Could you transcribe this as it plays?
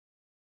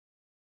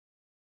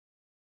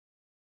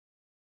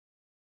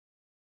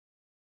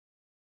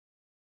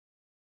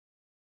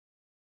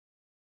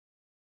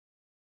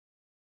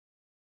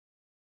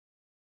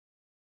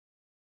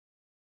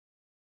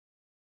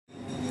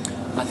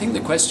think the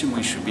question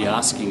we should be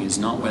asking is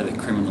not whether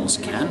criminals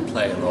can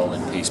play a role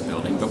in peace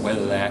building, but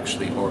whether they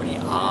actually already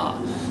are.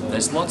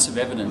 There's lots of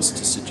evidence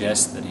to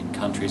suggest that in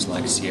countries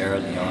like Sierra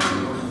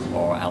Leone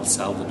or El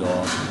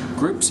Salvador,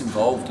 groups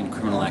involved in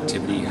criminal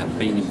activity have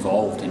been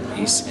involved in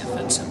peace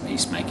efforts and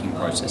peacemaking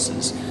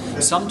processes.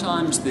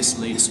 Sometimes this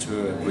leads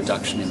to a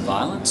reduction in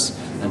violence,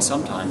 and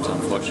sometimes,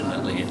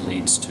 unfortunately, it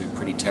leads to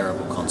pretty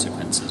terrible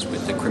consequences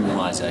with the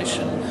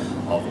criminalisation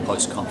of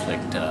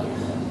post-conflict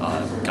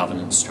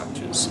governance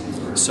structures.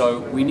 So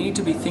we need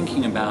to be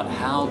thinking about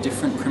how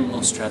different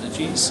criminal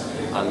strategies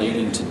are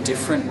leading to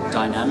different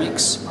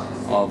dynamics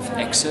of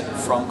exit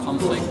from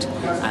conflict,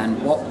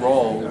 and what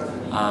role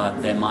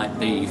there might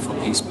be for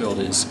peace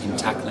builders in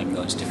tackling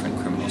those different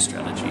criminal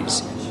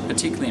strategies,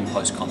 particularly in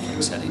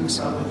post-conflict settings.